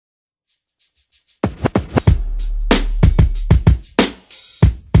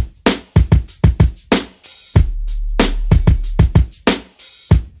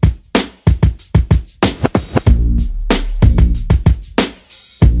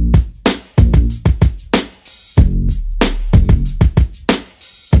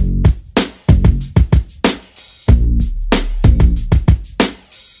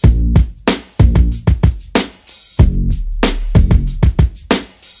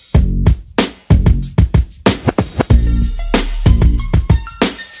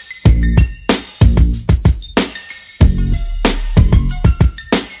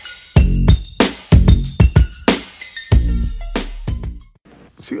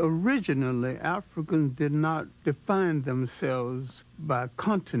originally, Africans did not define themselves by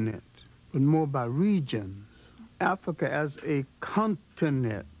continent, but more by regions. Africa as a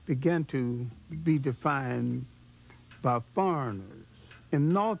continent began to be defined by foreigners. In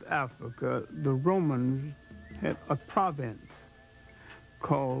North Africa, the Romans had a province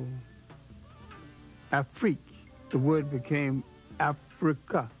called Afrique. The word became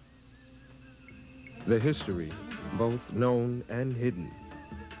Africa. The history, both known and hidden,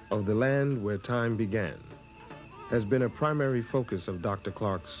 of the land where time began has been a primary focus of Dr.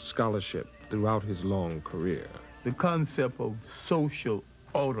 Clarke's scholarship throughout his long career. The concept of social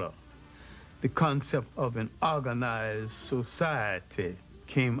order, the concept of an organized society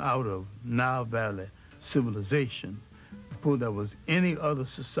came out of Nile Valley civilization before there was any other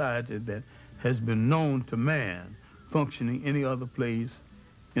society that has been known to man functioning any other place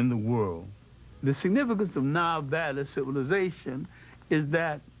in the world. The significance of Nile Valley civilization is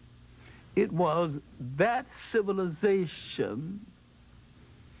that it was that civilization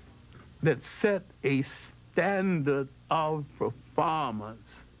that set a standard of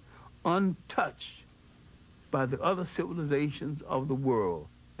performance untouched by the other civilizations of the world.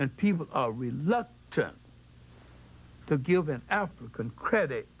 And people are reluctant to give an African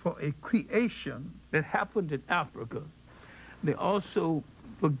credit for a creation that happened in Africa. They also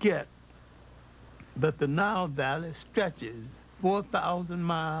forget that the Nile Valley stretches 4,000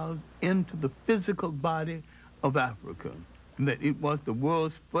 miles into the physical body of Africa, and that it was the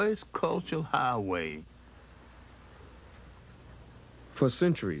world's first cultural highway. For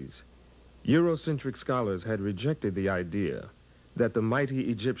centuries, Eurocentric scholars had rejected the idea that the mighty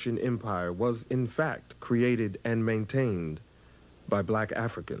Egyptian empire was in fact created and maintained by black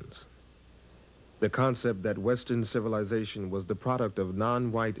Africans. The concept that Western civilization was the product of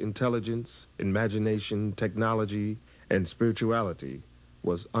non-white intelligence, imagination, technology, and spirituality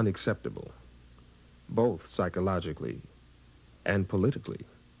was unacceptable, both psychologically and politically.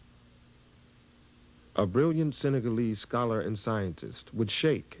 A brilliant Senegalese scholar and scientist would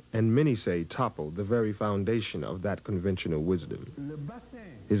shake, and many say topple, the very foundation of that conventional wisdom.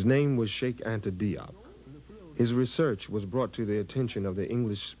 His name was Cheikh Anta Diop. His research was brought to the attention of the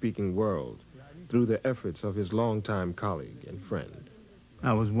English-speaking world through the efforts of his longtime colleague and friend.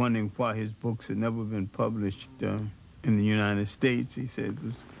 I was wondering why his books had never been published in the United States. He said there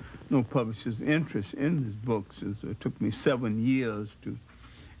was no publisher's interest in his books. It took me 7 years to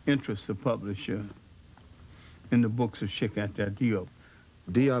interest the publisher in the books of Cheikh Anta Diop.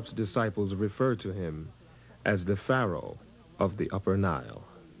 Diop's disciples refer to him as the Pharaoh of the Upper Nile.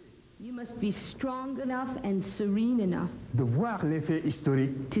 You must be strong enough and serene enough de voir les faits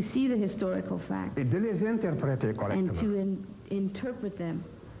historiques to see the historical facts et de les interpréter and correctement. to interpret them.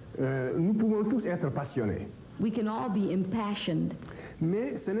 Nous pouvons tous être passionnés, We can all be impassioned,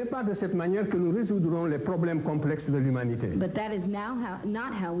 mais ce n'est pas de cette manière que nous résoudrons les problèmes complexes de l'humanité. but that is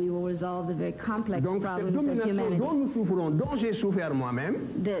not how we will resolve the very complex Donc cette problems of domination humanity. dont nous souffrons, dont j'ai souffert moi-même,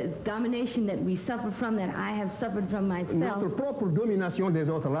 The domination that we suffer from, that I have suffered from notre myself, propre domination des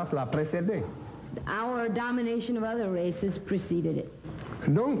autres races l'a précédé. our domination of other races preceded it.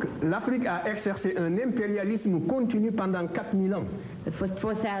 Donc l'Afrique a exercé un impérialisme continu pendant 4000 ans. For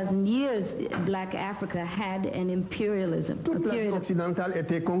 4,000 years, Black Africa had an imperialism. a Toute l'Asie period of- occidentale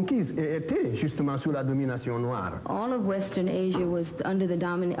était conquise et était justement sous la domination noire. all of Western Asia was under the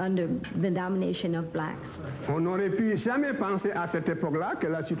domination of blacks. On n'aurait pu jamais penser à cette époque-là que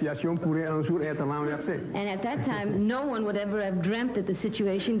la situation pourrait un jour être renversée. And at that time, no one would ever have dreamt that the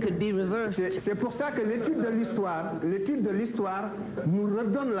situation could be reversed. C'est pour ça que l'étude de l'histoire nous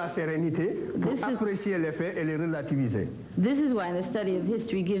redonne la sérénité pour apprécier les faits et les relativiser. This is why the study of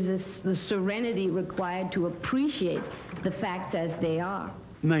history gives us the serenity required to appreciate the facts as they are.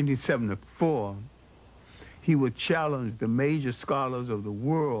 1974, he would challenge the major scholars of the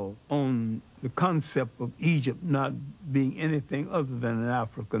world on the concept of Egypt not being anything other than an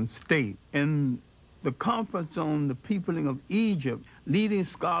African state. In the conference on the peopling of Egypt, leading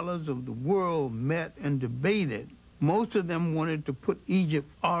scholars of the world met and debated. Most of them wanted to put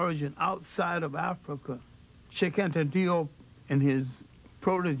Egypt's origin outside of Africa. Cheikh Anta Diop and his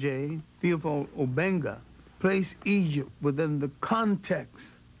protege, Theophile Obenga, placed Egypt within the context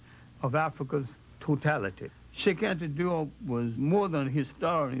of Africa's totality. Cheikh Anta Diop was more than a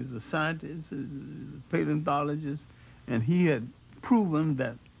historian. He's a scientist, he's a paleontologist, and he had proven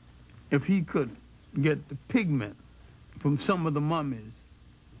that if he could get the pigment from some of the mummies,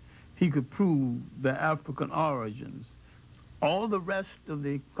 he could prove their African origins. All the rest of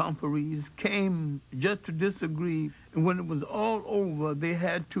the conferees came just to disagree, and when it was all over, they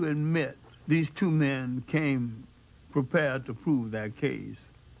had to admit these two men came prepared to prove their case.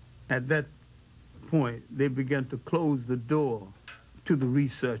 At that point, they began to close the door to the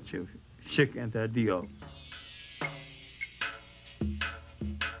research of Cheikh Anta Diop.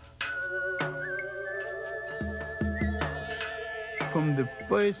 From the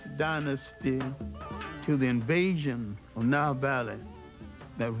first dynasty to the invasion of Nile Valley,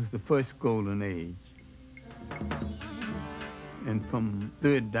 that was the first golden age. And from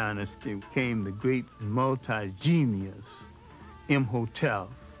third dynasty came the great multi-genius Imhotep,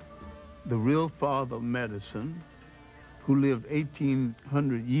 the real father of medicine, who lived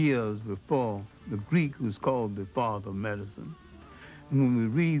 1,800 years before the Greek who's called the father of medicine. And when we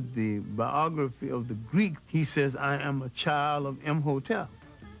read the biography of the Greek, he says, I am a child of Imhotep.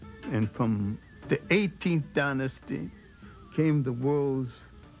 And from the 18th dynasty came the world's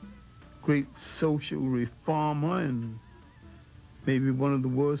great social reformer and maybe one of the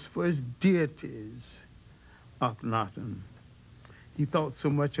world's first deities, Akhenaten. He thought so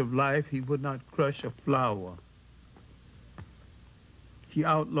much of life he would not crush a flower. He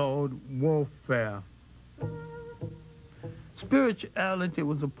outlawed warfare. Spirituality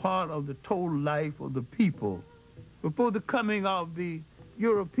was a part of the total life of the people. Before the coming of the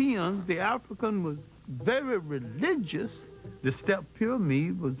Europeans, the African was very religious. The step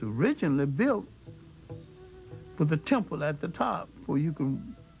pyramid was originally built with a temple at the top where you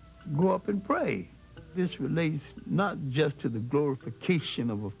can go up and pray. This relates not just to the glorification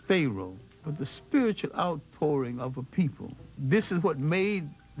of a pharaoh, but the spiritual outpouring of a people. This is what made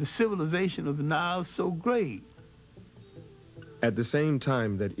the civilization of the Nile so great. At the same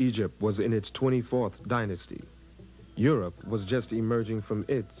time that Egypt was in its 24th dynasty, Europe was just emerging from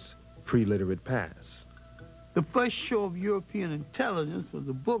its pre-literate past. The first show of European intelligence was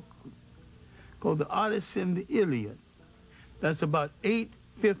a book called the Odyssey and the Iliad. That's about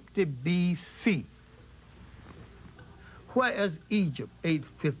 850 BC. Where is Egypt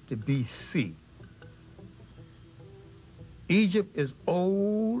 850 BC? Egypt is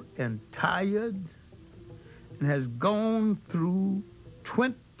old and tired and has gone through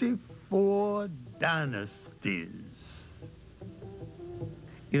 24 dynasties.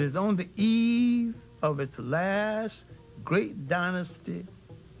 It is on the eve of its last great dynasty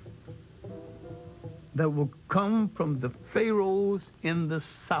that will come from the pharaohs in the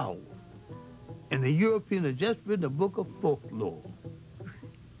south. And the European has just written a book of folklore.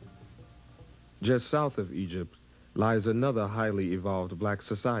 Just south of Egypt lies another highly evolved black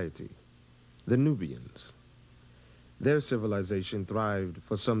society, the Nubians. Their civilization thrived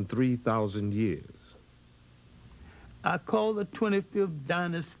for some 3,000 years. I call the 25th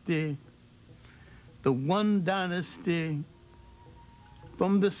dynasty the one dynasty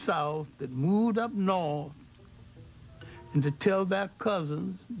from the south that moved up north and to tell their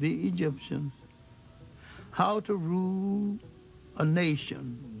cousins, the Egyptians, how to rule a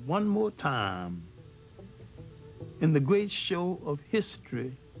nation one more time. In the great show of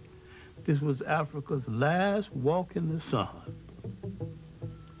history, this was Africa's last walk in the sun.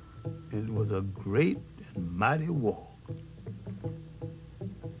 It was a great and mighty walk.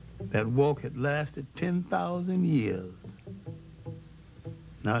 That walk had lasted 10,000 years.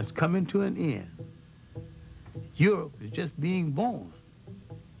 Now it's coming to an end. Europe is just being born.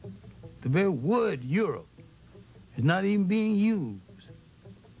 The very word Europe is not even being used.